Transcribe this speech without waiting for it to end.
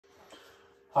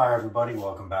Hi everybody,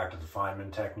 welcome back to the Feynman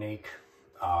technique.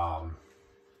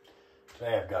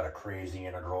 Today I've got a crazy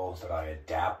integral that I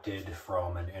adapted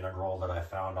from an integral that I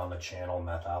found on the channel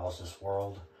Methalysis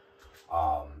World.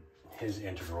 His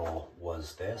integral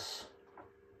was this,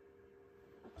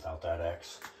 without that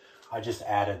x. I just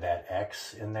added that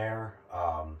x in there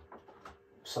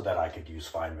so that I could use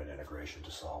Feynman integration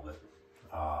to solve it.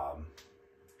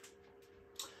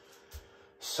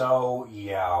 So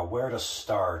yeah, where to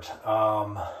start?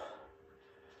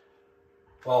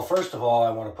 Well, first of all,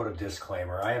 I want to put a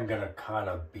disclaimer. I am going to kind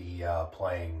of be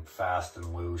playing fast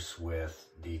and loose with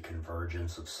the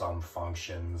convergence of some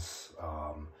functions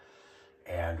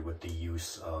and with the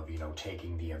use of,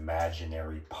 taking the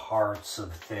imaginary parts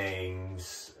of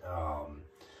things.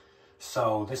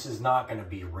 So this is not going to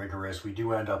be rigorous. We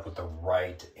do end up with the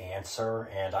right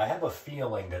answer, and I have a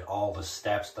feeling that all the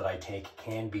steps that I take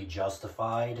can be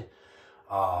justified.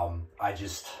 I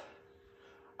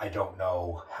don't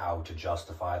know how to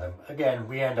justify them. Again,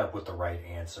 we end up with the right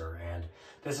answer, and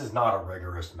this is not a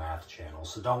rigorous math channel,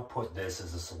 so don't put this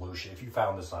as a solution. If you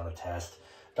found this on a test,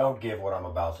 don't give what I'm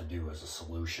about to do as a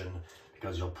solution,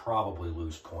 because you'll probably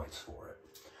lose points for it.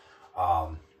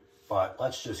 But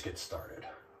let's just get started.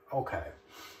 Okay.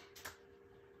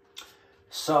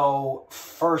 So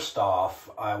first off,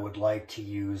 I would like to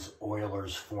use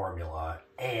Euler's formula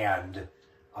and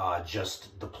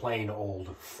just the plain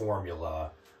old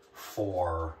formula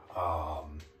for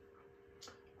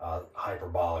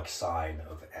hyperbolic sine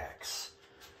of x.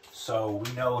 So we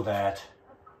know that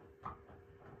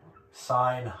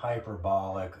sine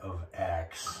hyperbolic of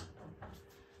x,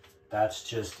 that's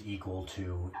just equal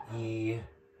to e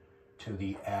to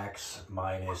the x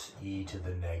minus e to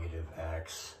the negative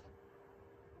x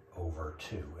over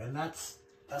 2. And that's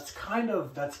kind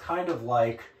of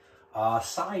like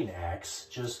sine x,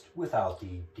 just without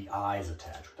the i's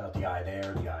attached, without the I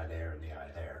there, the I there, and the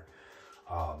I there.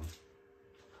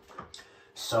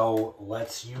 So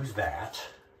let's use that.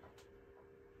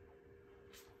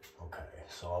 Okay,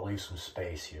 so I'll leave some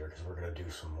space here because we're going to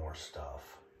do some more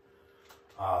stuff.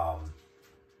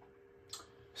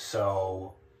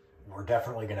 So we're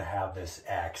definitely going to have this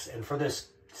x, and for this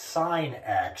sine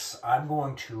x, I'm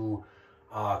going to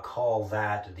call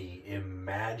that the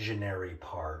imaginary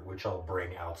part, which I'll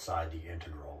bring outside the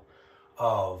integral,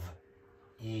 of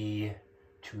e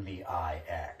to the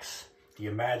ix. The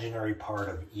imaginary part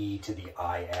of e to the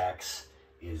ix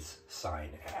is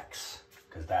sine x,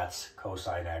 because that's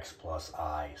cosine x plus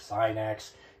I sine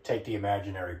x. Take the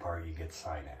imaginary part, you get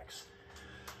sine x.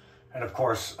 And of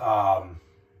course,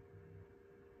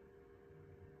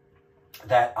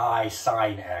 that I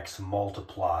sine x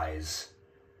multiplies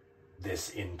this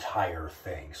entire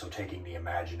thing. So taking the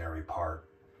imaginary part,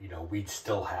 we'd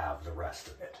still have the rest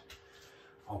of it.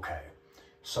 Okay,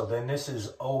 so then this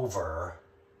is over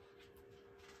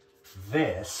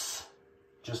this,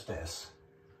 just this,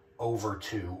 over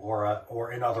 2,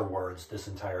 or in other words, this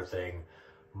entire thing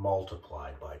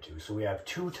multiplied by 2. So we have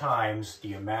 2 times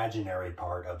the imaginary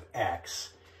part of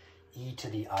x, e to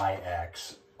the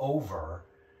ix, over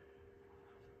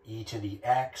e to the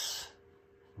x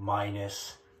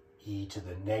minus e to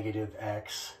the negative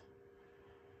x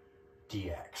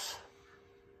dx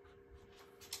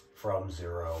from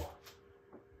 0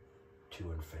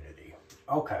 to infinity.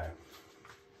 Okay.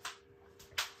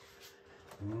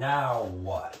 Now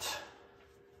what?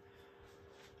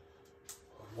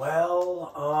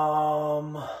 Well,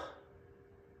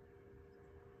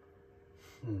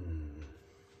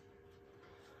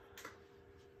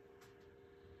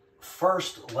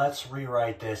 First, let's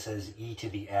rewrite this as e to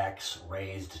the x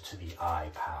raised to the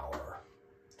I power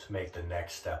to make the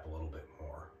next step a little bit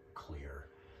more clear.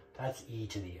 That's e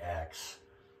to the x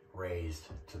raised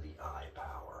to the I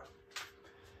power.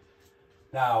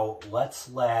 Now, let's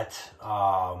let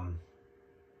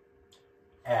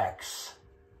x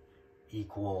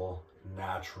equal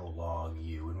natural log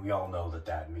u, and we all know that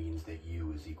that means that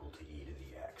u is equal to e to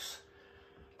the x.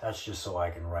 That's just so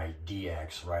I can write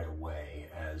dx right away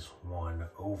as 1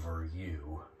 over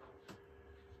u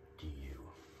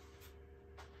du.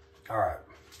 All right,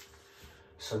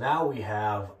 so now we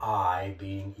have I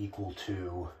being equal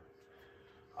to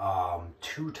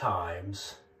 2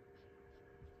 times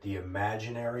the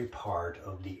imaginary part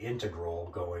of the integral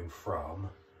going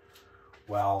from,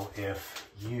 well, if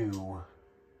u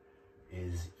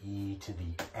is e to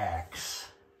the x,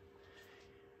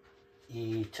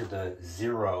 e to the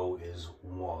 0 is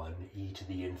 1, e to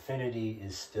the infinity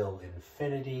is still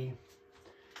infinity,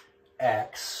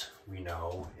 x, we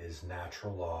know, is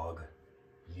natural log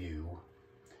u,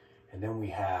 and then we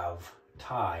have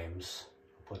times,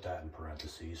 I'll put that in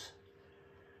parentheses,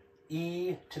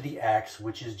 e to the x,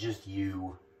 which is just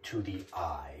u to the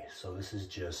I. So this is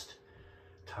just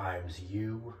times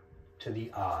u to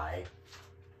the I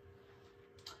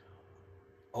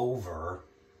over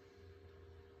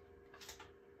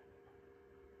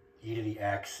e to the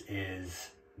x is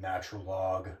natural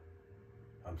log,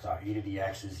 I'm sorry, e to the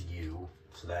x is u,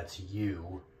 so that's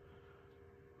u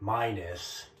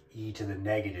minus e to the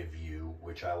negative u,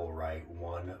 which I will write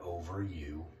 1 over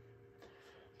u,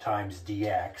 times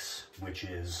dx, which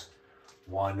is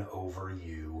 1 over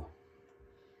u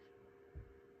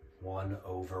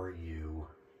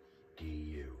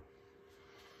du.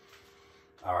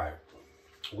 All right,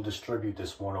 we'll distribute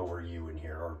this 1 over u in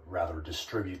here, or rather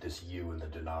distribute this u in the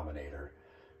denominator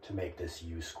to make this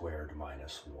u squared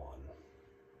minus 1.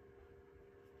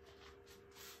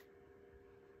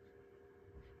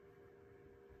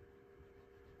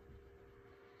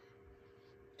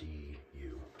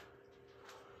 du.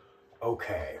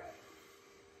 Okay.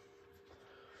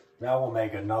 Now we'll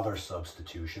make another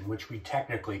substitution, which we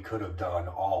technically could have done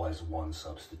all as one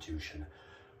substitution,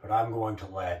 but I'm going to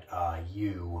let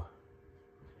u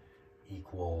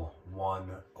equal 1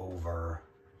 over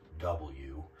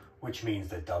w, which means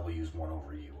that w is 1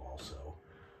 over u also.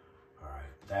 All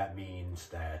right, that means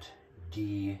that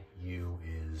du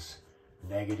is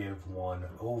negative 1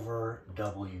 over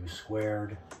w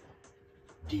squared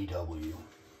dw.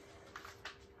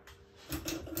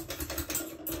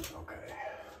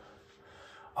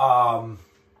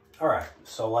 All right,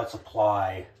 so let's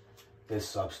apply this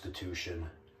substitution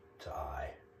to I.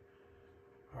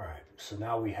 All right, so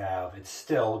now we have, it's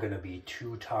still going to be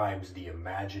 2 times the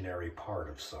imaginary part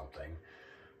of something,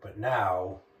 but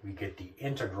now we get the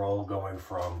integral going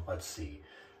from, let's see,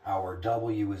 our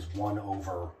w is 1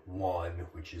 over 1,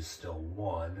 which is still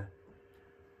 1.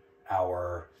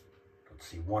 Our, let's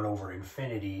see, 1 over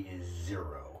infinity is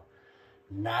 0.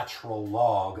 Natural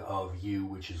log of u,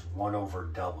 which is 1 over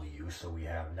w, so we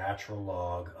have natural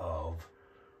log of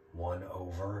 1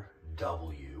 over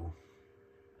w.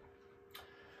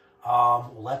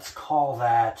 Let's call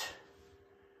that,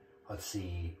 let's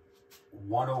see,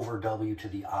 1 over w to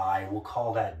the I, we'll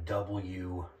call that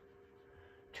w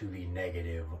to the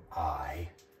negative I,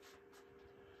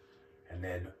 and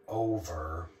then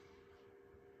over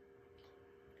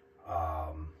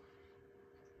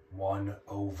 1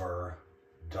 over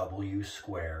w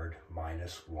squared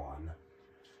minus 1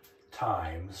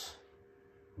 times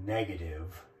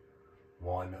negative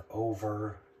 1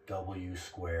 over w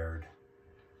squared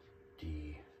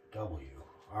dw.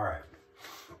 All right.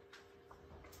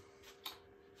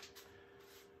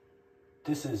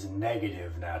 This is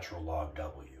negative natural log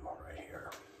w right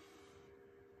here.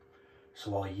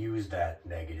 So I'll use that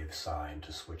negative sign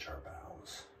to switch our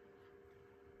bounds.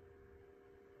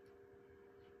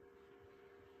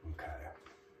 Okay.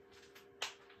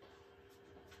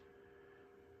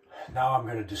 Now I'm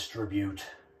going to distribute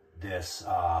this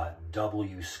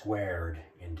w squared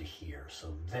into here.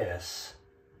 So this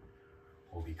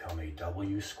will become a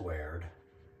w squared,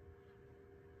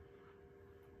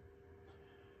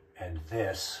 and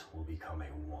this will become a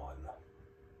 1.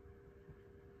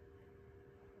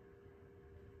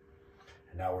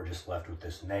 And now we're just left with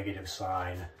this negative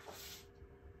sign.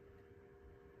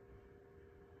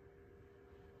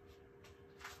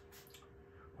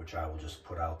 Which I will just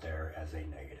put out there as a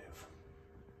negative.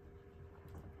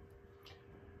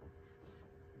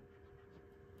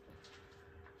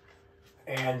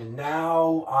 And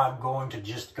now I'm going to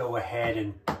just go ahead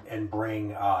and bring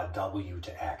w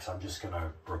to x. I'm just going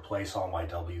to replace all my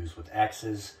w's with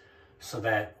x's so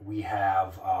that we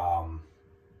have,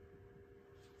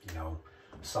 you know,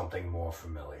 something more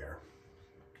familiar.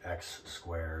 X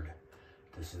squared,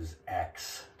 this is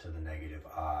x to the negative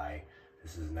I.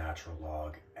 This is natural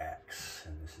log x,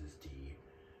 and this is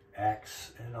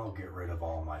dx, and I'll get rid of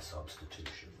all my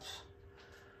substitutions.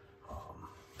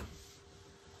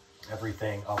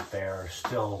 Everything up there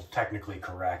still technically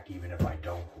correct, even if I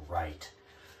don't write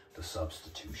the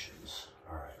substitutions.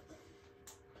 All right.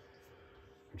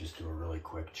 Just do a really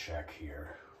quick check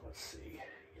here. Let's see.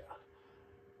 Yeah,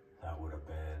 that would have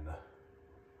been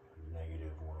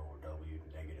negative 1 over w,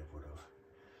 negative would have.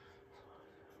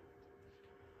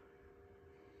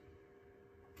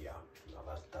 Yeah, no,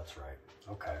 that's right.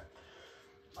 Okay.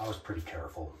 I was pretty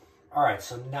careful. All right,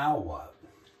 so now what?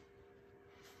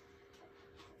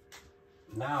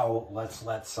 Now let's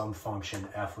let some function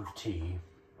f of t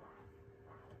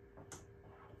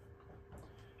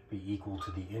be equal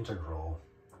to the integral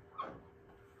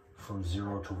from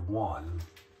 0 to 1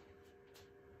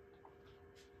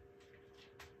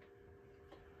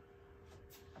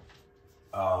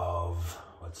 of,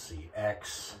 let's see,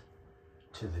 x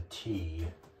to to the t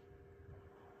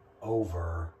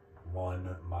over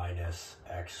 1 minus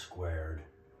x squared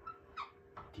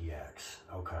dx.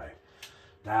 Okay.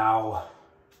 Now,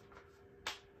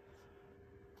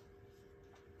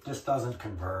 this doesn't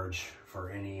converge for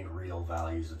any real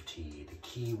values of t. The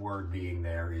key word being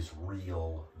there is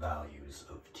real values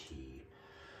of t.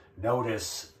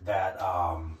 Notice that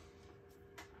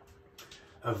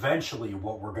eventually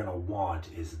what we're going to want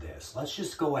is this. Let's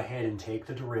just go ahead and take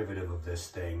the derivative of this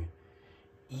thing,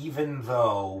 even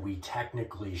though we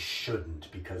technically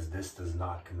shouldn't, because this does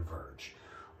not converge.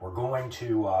 We're going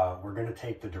to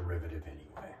take the derivative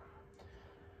anyway.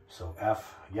 So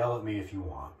f, yell at me if you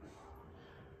want.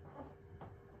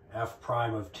 F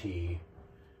prime of t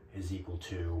is equal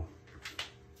to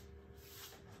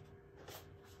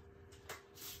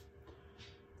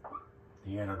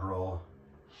the integral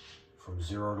from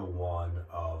 0 to 1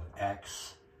 of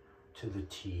x to the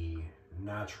t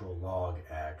natural log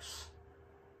x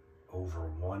over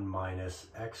 1 minus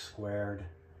x squared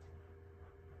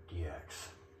dx.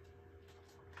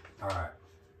 All right.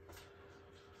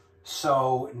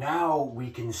 So now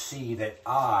we can see that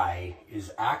I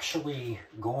is actually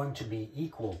going to be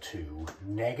equal to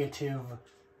negative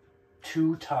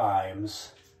 2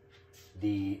 times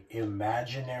the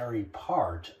imaginary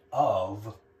part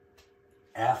of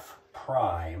f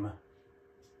prime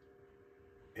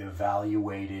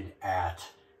evaluated at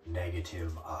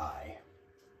negative I.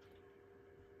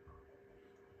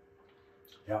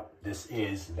 Yep, this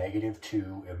is negative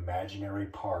 2 imaginary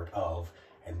part of,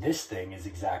 and this thing is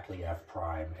exactly f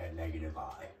prime at negative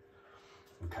I.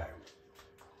 Okay.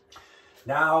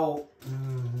 Now,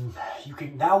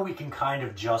 we can kind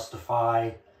of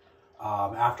justify,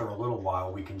 after a little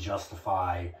while, we can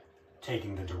justify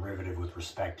taking the derivative with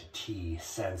respect to t,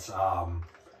 since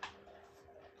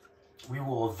we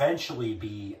will eventually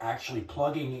be actually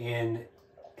plugging in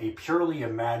a purely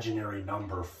imaginary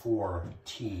number for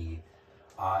t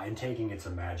and taking its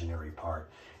imaginary part.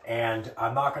 And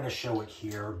I'm not going to show it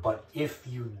here, but if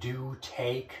you do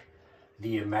take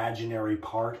the imaginary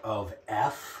part of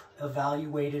f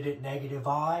evaluated at negative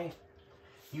I,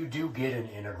 you do get an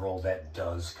integral that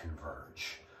does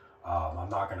converge. I'm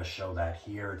not going to show that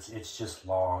here. It's just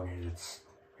long and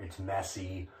it's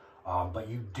messy, but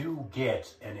you do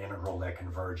get an integral that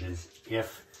converges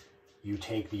if you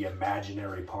take the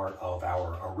imaginary part of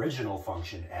our original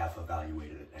function f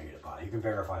evaluated at negative I. You can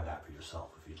verify that for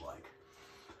yourself if you'd like.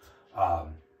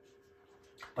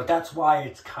 But that's why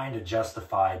it's kind of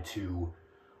justified to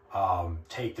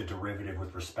take the derivative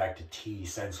with respect to t,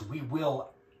 since we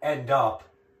will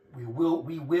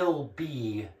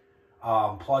be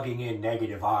plugging in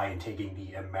negative I and taking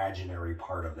the imaginary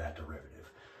part of that derivative.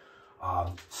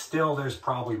 Still, there's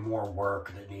probably more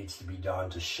work that needs to be done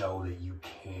to show that you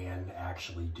can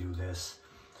actually do this.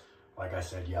 Like I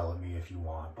said, yell at me if you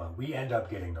want, but we end up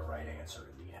getting the right answer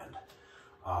in the end.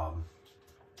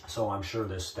 So I'm sure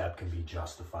this step can be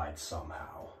justified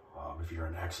somehow. If you're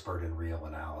an expert in real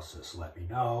analysis, let me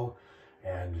know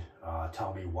and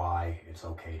tell me why it's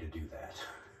okay to do that,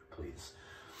 please.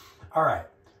 All right,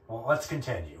 well, let's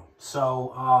continue.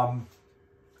 So,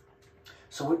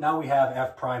 so now we have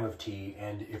f prime of t,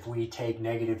 and if we take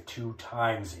negative 2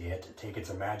 times it, take its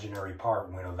imaginary part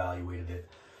when evaluated at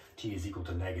t is equal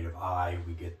to negative I,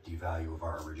 we get the value of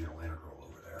our original integral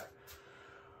over there.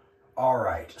 All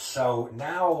right, so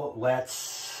now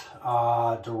let's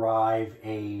derive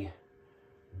a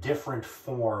different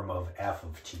form of f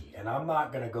of t. And I'm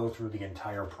not going to go through the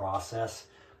entire process,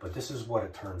 but this is what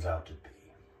it turns out to be.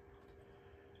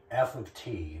 F of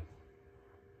t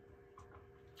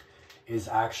is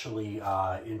actually,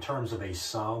 in terms of a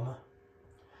sum,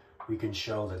 we can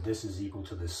show that this is equal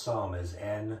to the sum as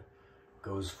n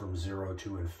goes from 0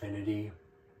 to infinity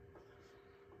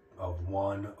of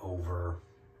 1 over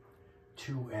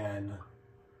 2n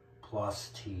plus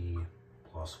t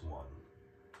plus 1.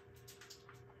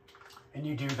 And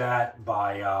you do that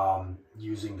by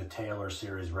using the Taylor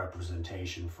series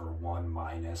representation for 1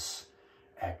 minus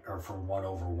x, or for 1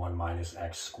 over 1 minus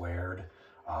x squared,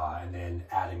 and then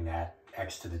adding that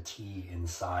x to the t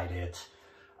inside it,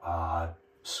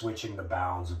 switching the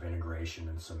bounds of integration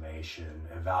and summation,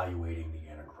 evaluating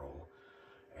the integral,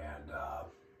 and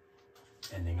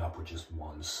ending up with just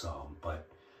one sum. But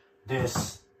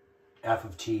this f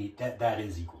of t, that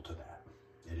is equal to that.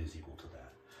 It is equal to that.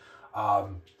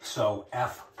 So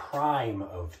f prime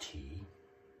of t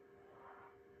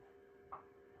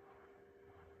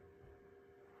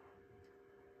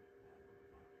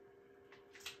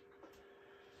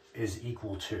is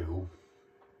equal to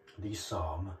the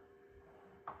sum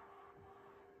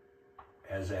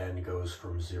as n goes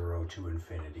from 0 to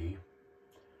infinity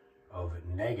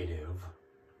negative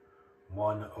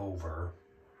 1 over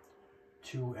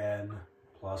 2n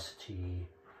plus t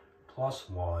plus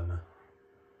 1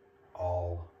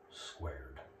 all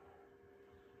squared.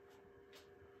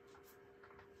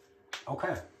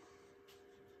 Okay.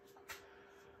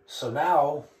 So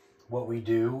now what we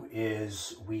do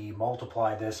is we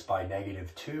multiply this by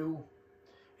negative 2,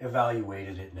 evaluate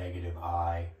it at negative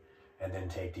I, and then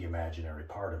take the imaginary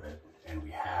part of it, and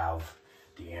we have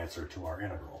the answer to our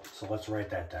integral. So let's write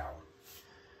that down.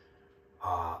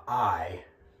 I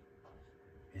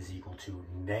is equal to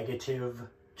negative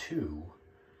 2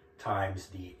 times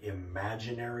the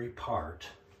imaginary part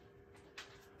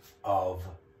of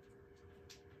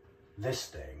this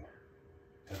thing,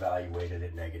 evaluated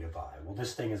at negative I. Well,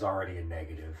 this thing is already a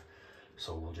negative,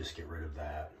 so we'll just get rid of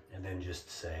that. And then just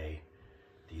say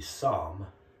the sum,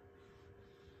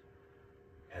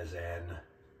 as n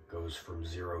goes from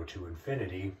 0 to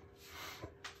infinity,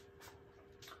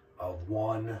 of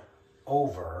 1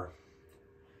 over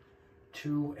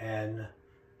 2n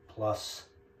plus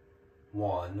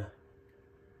 1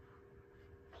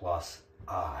 plus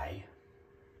I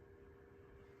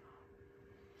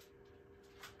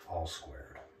all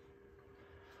squared.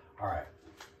 All right,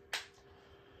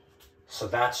 so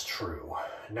that's true.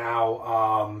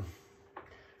 Now,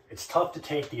 it's tough to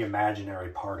take the imaginary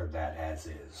part of that as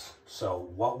is. So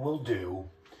what we'll do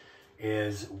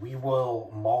is we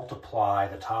will multiply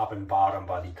the top and bottom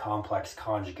by the complex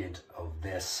conjugate of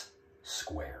this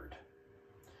squared.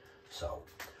 So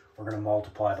we're going to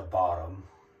multiply the bottom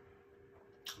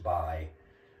by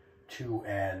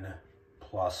 2n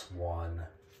plus 1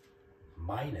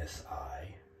 minus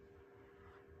I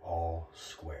all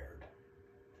squared.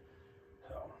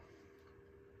 So,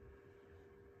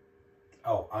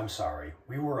 oh, I'm sorry.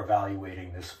 We were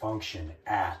evaluating this function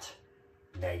at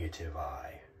negative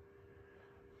I.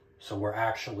 So we're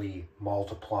actually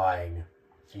multiplying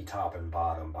the top and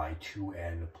bottom by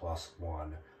 2n plus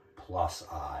 1 plus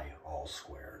I all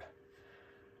squared.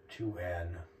 2n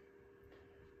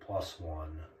plus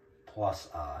 1 plus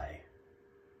I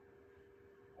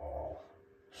all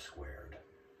squared.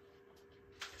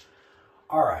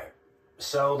 All right,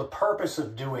 so the purpose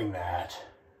of doing that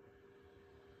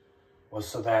was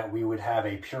so that we would have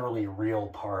a purely real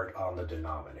part on the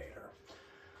denominator.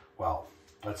 Well,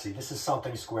 let's see, this is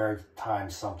something squared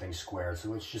times something squared,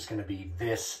 so it's just going to be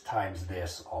this times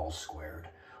this all squared.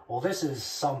 Well, this is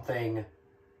something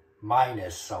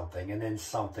minus something, and then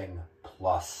something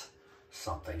plus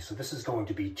something. So this is going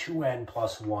to be 2n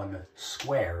plus 1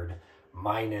 squared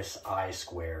minus I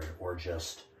squared, or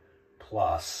just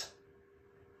plus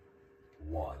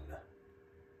 1.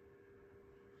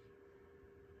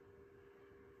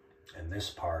 And this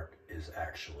part is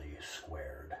actually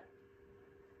squared.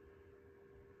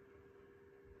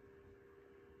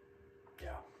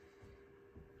 Yeah.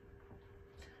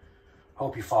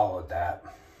 Hope you followed that.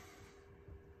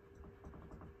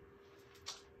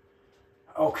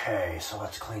 Okay, so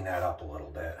let's clean that up a little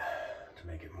bit to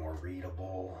make it more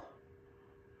readable.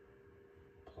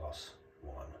 Plus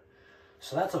 1.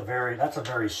 So that's a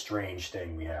very strange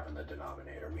thing we have in the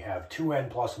denominator. We have 2n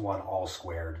plus 1 all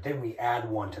squared, then we add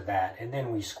 1 to that, and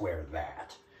then we square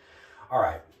that. All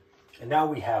right, and now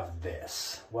we have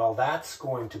this. Well, that's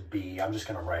going to be, I'm just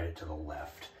going to write it to the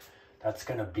left. That's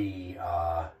going to be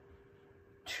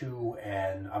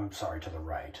 2n, I'm sorry, to the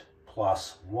right,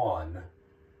 plus 1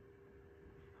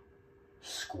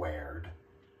 squared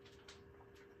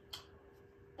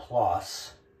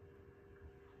plus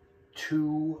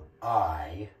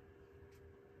 2i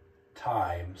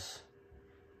times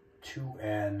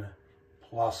 2n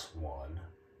plus 1,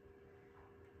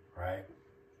 right?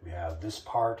 We have this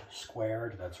part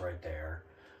squared, that's right there,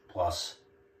 plus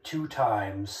 2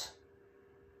 times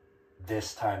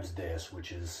this,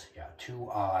 which is, yeah,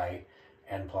 2i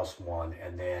n plus 1,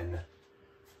 and then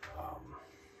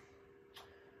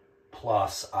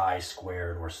plus I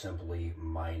squared, or simply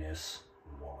minus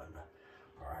 1.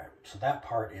 All right, so that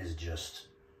part is just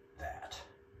that.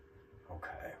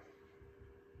 Okay.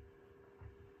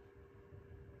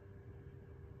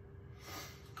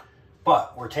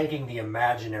 But we're taking the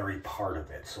imaginary part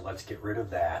of it, so let's get rid of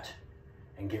that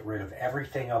and get rid of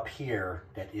everything up here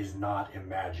that is not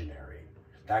imaginary.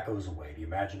 That goes away. The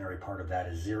imaginary part of that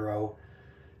is 0.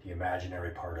 The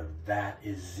imaginary part of that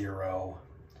is 0.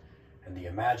 And the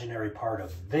imaginary part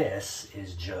of this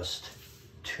is just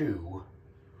 2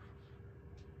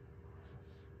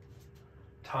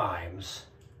 times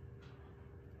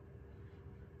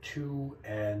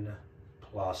 2n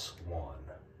plus 1.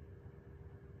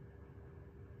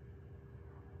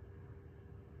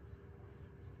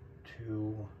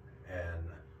 2n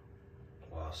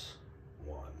plus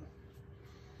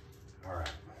All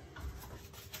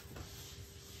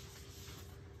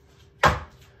right.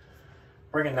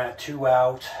 Bringing that 2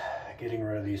 out, getting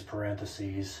rid of these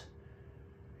parentheses,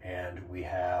 and we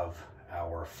have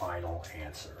our final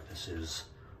answer. This is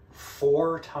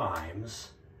 4 times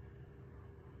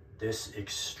this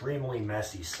extremely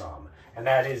messy sum, and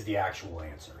that is the actual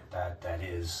answer. That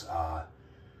is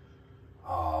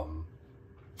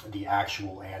the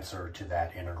actual answer to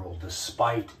that integral,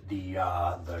 despite the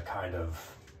kind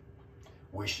of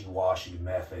wishy-washy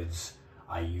methods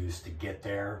I used to get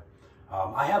there.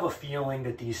 I have a feeling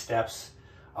that these steps,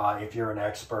 if you're an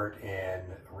expert in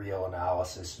real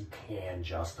analysis, you can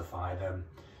justify them.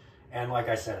 And like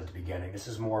I said at the beginning, this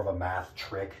is more of a math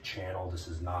trick channel. This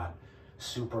is not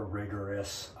super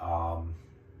rigorous.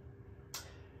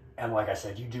 And like I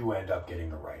said, you do end up getting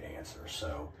the right answer.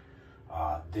 So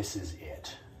this is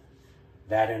it.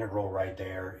 That integral right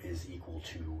there is equal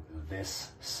to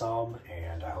this sum,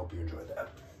 and I hope you enjoyed that.